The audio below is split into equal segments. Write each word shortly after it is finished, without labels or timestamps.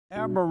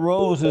Amber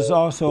Rose is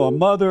also a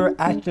mother,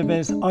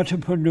 activist,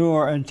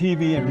 entrepreneur, and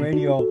TV and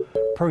radio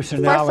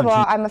personality. First of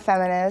all, I'm a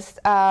feminist.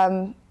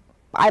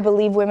 I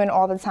believe women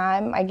all the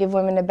time. I give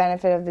women the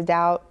benefit of the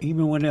doubt.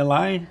 Even when they're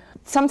lying?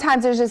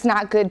 Sometimes there's just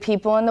not good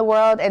people in the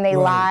world and they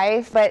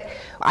lie, but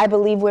I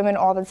believe women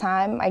all the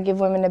time. I give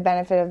women the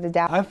benefit of the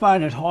doubt. I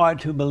find it hard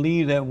to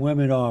believe that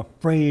women are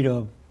afraid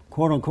of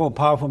quote-unquote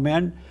powerful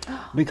men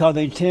because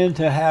they tend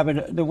to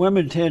have the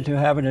women tend to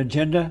have an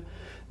agenda.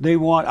 They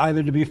want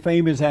either to be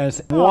famous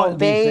as want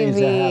these things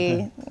to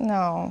happen.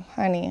 No,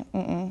 honey,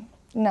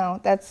 no,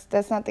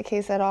 that's not the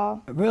case at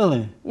all.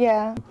 Really?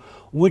 Yeah.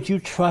 Would you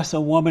trust a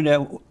woman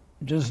that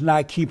does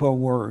not keep her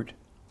word?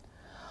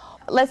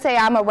 Let's say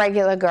I'm a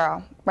regular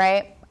girl,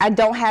 right? I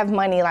don't have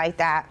money like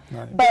that.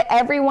 Right. But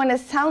everyone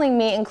is telling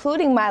me,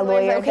 including my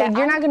lawyer, okay,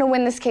 you're not going to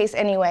win this case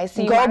anyway,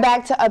 so you go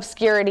back to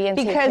obscurity and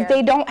because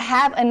they don't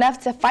have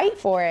enough to fight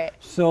for it.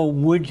 So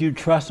would you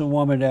trust a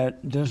woman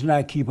that does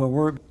not keep her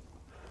word?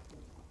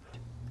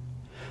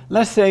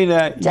 Let's say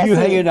that you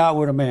hanging out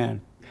with a man.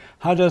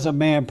 How does a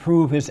man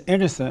prove his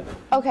innocent?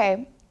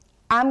 Okay,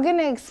 I'm going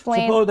to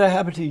explain. Suppose that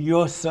happened to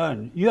your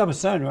son. You have a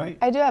son, right?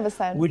 I do have a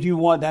son. Would you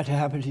want that to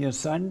happen to your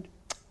son?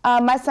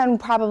 My son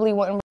probably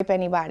wouldn't rape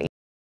anybody.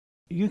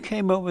 You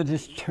came up with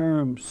this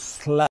term,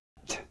 slut.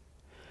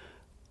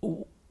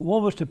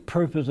 What was the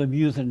purpose of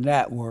using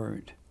that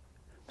word,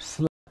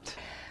 slut?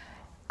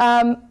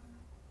 I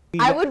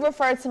would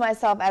refer to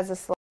myself as a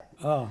slut.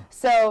 Oh.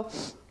 So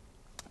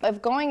if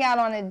going out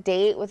on a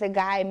date with a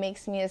guy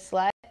makes me a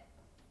slut,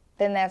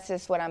 then that's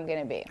just what I'm going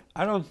to be.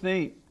 I don't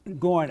think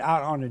going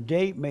out on a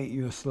date makes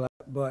you a slut,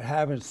 but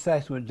having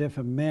sex with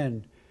different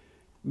men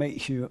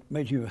makes you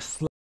a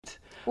slut.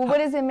 Well, what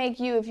does it make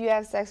you if you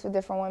have sex with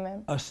different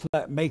women? A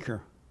slut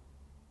maker.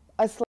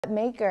 A slut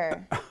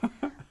maker.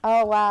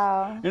 Oh,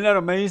 wow. Isn't that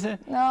amazing?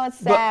 No, it's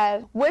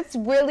sad. What's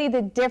really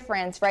the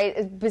difference,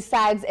 right,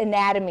 besides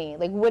anatomy?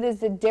 Like, what is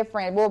the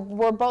difference?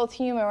 We're both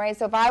human, right?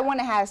 So if I want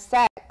to have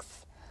sex,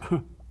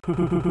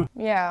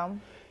 yeah.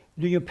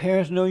 Do your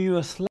parents know you're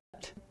a slut?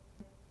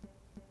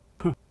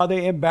 Are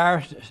they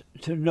embarrassed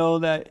to know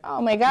that?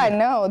 Oh, my God,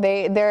 no.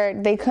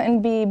 They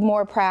couldn't be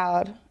more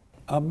proud.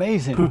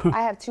 Amazing.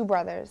 I have 2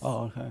 brothers.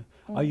 Oh, okay.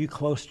 Are you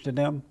close to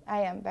them?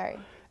 I am, very.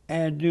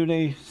 And do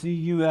they see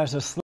you as a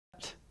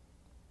slut?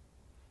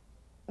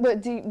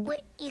 But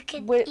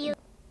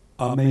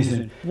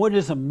Amazing. What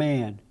is a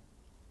man?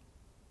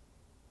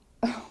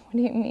 What do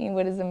you mean,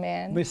 what is a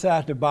man?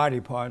 Besides the body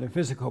part, the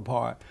physical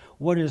part,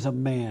 what is a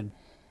man?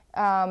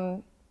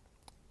 You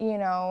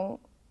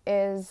know,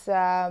 is...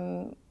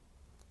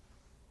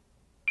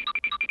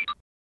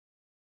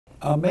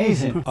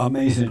 Amazing.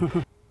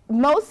 Amazing.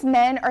 Most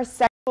men are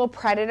sexual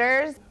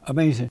predators.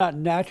 Amazing. It's not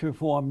natural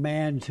for a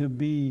man to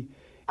be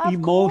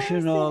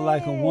emotional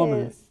like a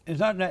woman. It's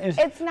not.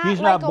 He's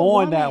not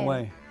born that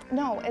way.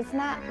 No, it's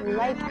not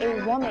like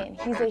a woman.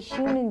 He's a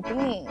human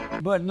being.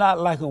 But not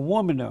like a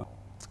woman, though.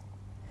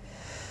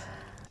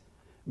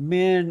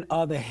 Men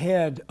are the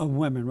head of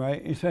women,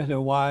 right? Especially their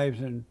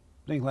wives and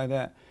things like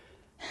that.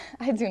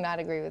 I do not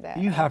agree with that.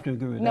 You have to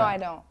agree with that. No, I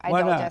don't. I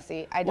don't,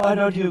 Jesse. I don't. Why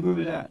don't you agree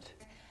with that?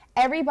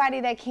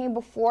 Everybody that came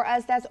before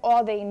us, that's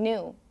all they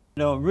knew.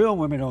 No, real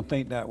women don't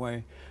think that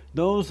way.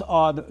 Those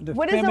are the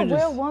What feminist, is a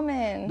real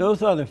woman?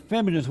 Those are the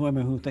feminist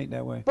women who think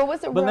that way. But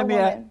what's a real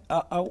woman?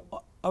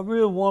 A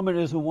real woman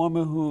is a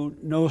woman who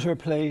knows her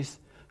place.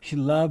 She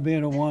loves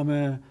being a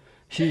woman.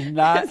 She's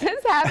not... Is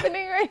this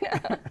happening right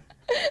now?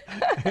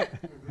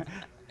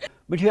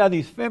 But you have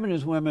these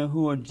feminist women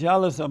who are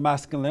jealous of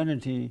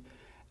masculinity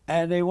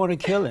and they want to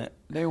kill it.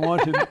 They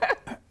want to...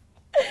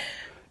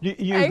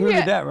 You agree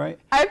with that, right?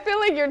 I feel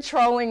like you're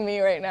trolling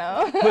me right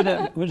now.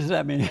 What does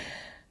that mean?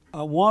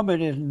 A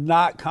woman is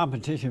not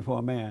competition for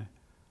a man.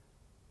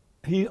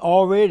 He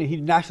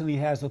naturally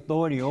has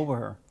authority over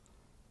her.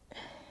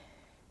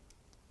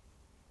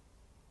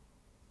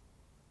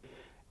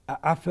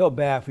 I felt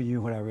bad for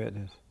you when I read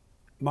this.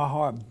 My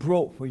heart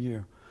broke for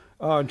you.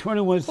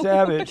 21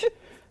 Savage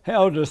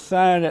held a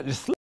sign at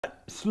the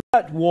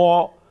slut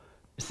wall,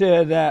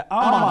 said that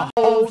I'm a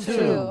hoe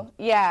too.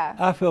 Yeah.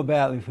 I feel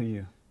badly for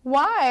you.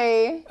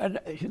 Why?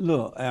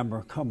 Look,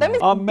 Amber, come on.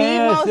 A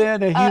man said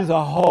that he's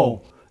a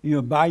hoe.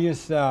 You're by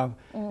yourself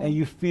and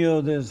you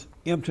feel this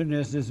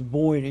emptiness, this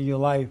void in your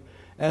life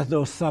as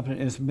though something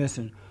is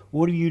missing.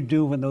 What do you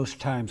do when those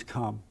times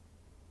come?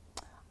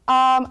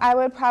 I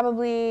would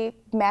probably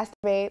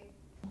masturbate.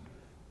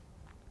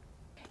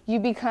 You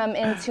become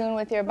in tune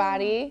with your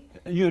body.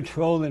 You're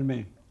trolling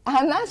me.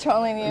 I'm not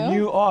trolling you.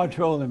 You are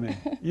trolling me.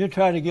 You're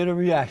trying to get a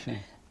reaction.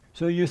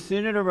 So you're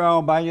sitting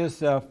around by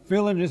yourself,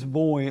 feeling this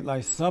void,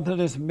 like something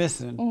is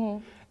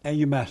missing, and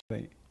you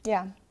masturbate.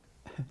 Yeah.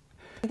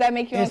 Does that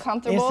make you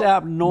uncomfortable? It's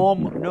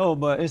abnormal. No,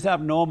 but it's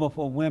abnormal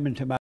for women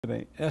to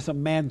masturbate. That's a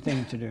man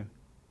thing to do.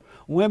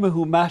 Women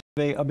who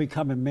masturbate are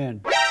becoming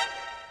men.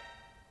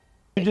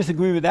 You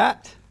disagree with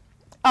that?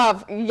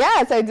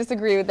 Yes, I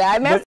disagree with that.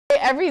 I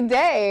masturbate every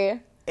day.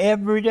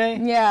 Every day?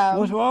 Yeah.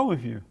 What's wrong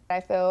with you?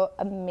 I feel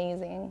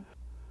amazing.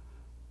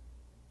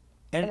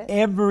 And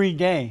every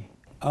day?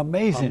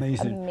 Amazing.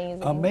 Amazing.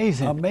 Amazing.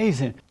 Amazing.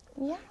 Amazing.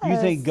 Yes. You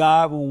think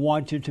God will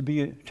want you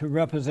to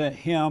represent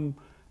Him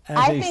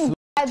as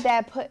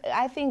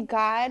I think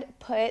God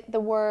put the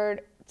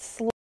word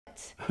slut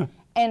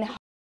and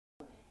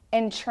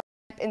tramp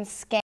and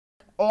skank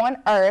on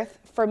earth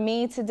for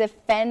me to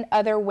defend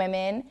other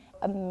women.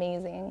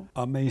 Amazing.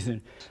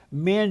 Amazing.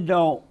 Men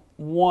don't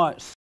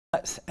want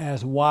sluts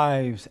as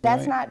wives.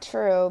 That's not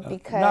true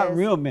because not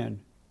real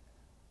men.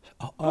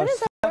 What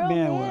is a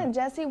real man,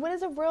 Jesse? What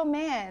is a real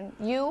man?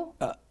 You?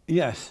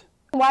 Yes.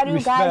 Why do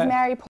guys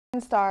marry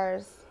porn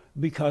stars?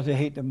 Because they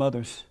hate their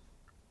mothers.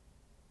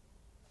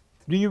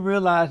 Do you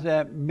realize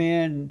that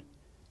men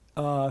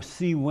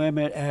see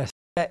women as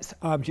sex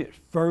objects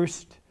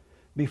first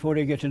before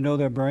they get to know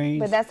their brains?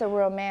 But that's a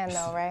real man,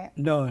 though, right?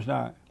 No, it's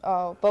not.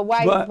 Oh, but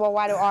why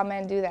do all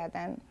men do that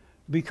then?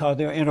 Because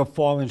they're in a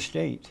fallen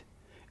state.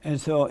 And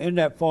so in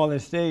that fallen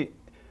state,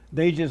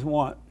 they just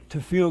want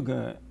to feel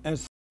good and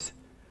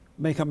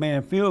make a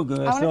man feel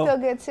good. I want to feel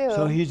good, too.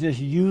 So he's just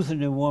using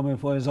the woman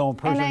for his own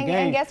personal gain.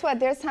 And guess what?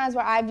 There's times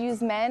where I've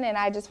used men and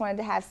I just wanted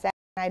to have sex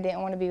and I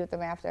didn't want to be with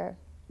them after.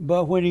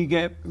 But when he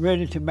get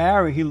ready to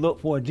marry, he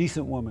looked for a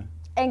decent woman.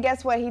 And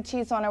guess what? He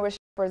cheats on her with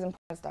strippers and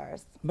porn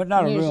stars. But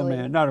not a real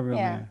man. Not a real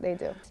man. Yeah, they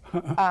do.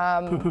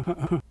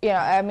 You know,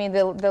 I mean,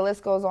 the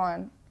list goes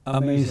on.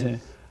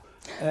 Amazing.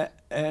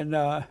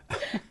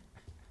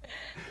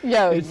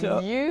 Yo,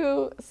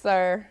 you,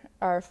 sir,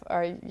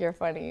 you're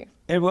funny.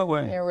 In what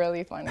way? You're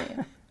really funny.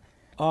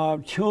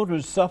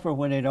 Children suffer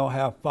when they don't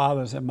have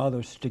fathers and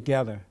mothers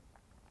together.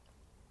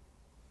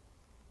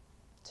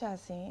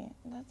 Jesse,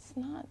 that's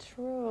not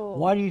true.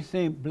 Why do you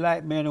think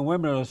black men and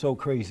women are so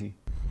crazy?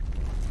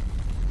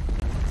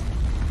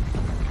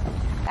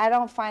 I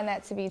don't find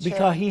that to be true.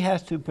 Because he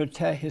has to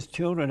protect his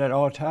children at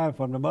all times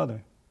from the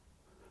mother.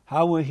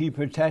 How would he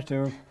protect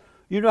her?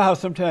 You know how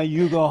sometimes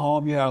you go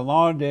home, you have a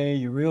long day,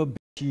 you're real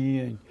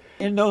bitchy, and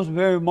in those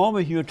very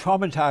moments you're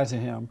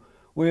traumatizing him.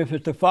 Where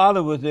if the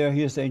father was there,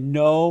 he'd say,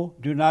 no,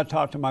 do not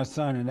talk to my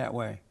son in that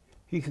way.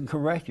 He can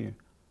correct you.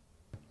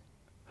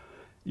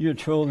 You're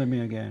trolling me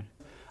again.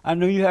 I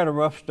knew you had a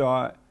rough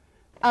start.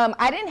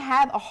 I didn't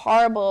have a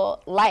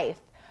horrible life.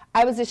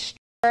 I was a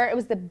stripper. It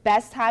was the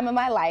best time of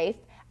my life.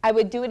 I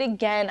would do it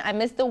again. I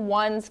miss the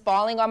ones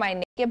falling on my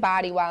naked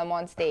body while I'm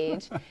on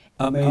stage.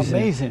 Amazing.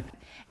 Amazing.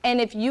 And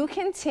if you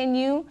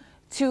continue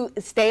to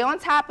stay on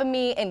top of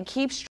me and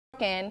keep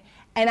stroking,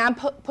 and I'm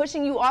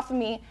pushing you off of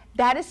me,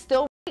 that is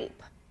still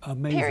rape.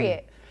 Amazing.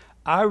 Period.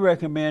 I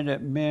recommend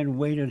that men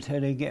wait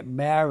until they get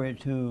married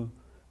to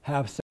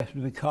have sex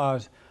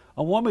because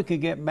a woman can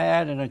get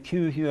mad and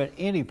accuse you at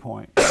any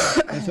point.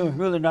 And so it's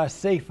really not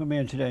safe for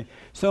men today.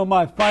 So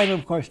my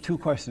final two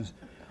questions.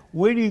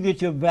 Where do you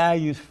get your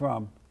values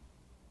from?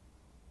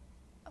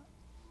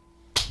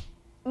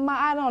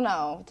 I don't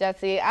know,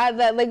 Jesse.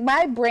 Like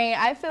my brain,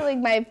 I feel like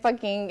my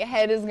fucking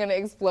head is gonna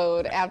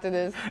explode after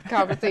this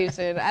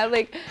conversation.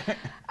 I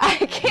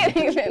can't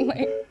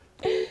even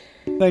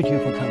Thank you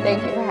for coming.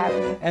 Thank you for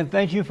having me. And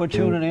thank you for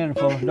tuning in,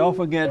 folks. Don't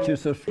forget to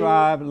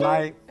subscribe,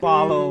 like,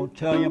 follow,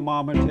 tell your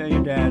mama, tell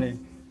your daddy.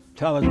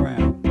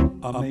 Telegram.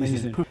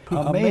 Amazing.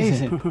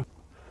 Amazing.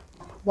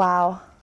 Wow.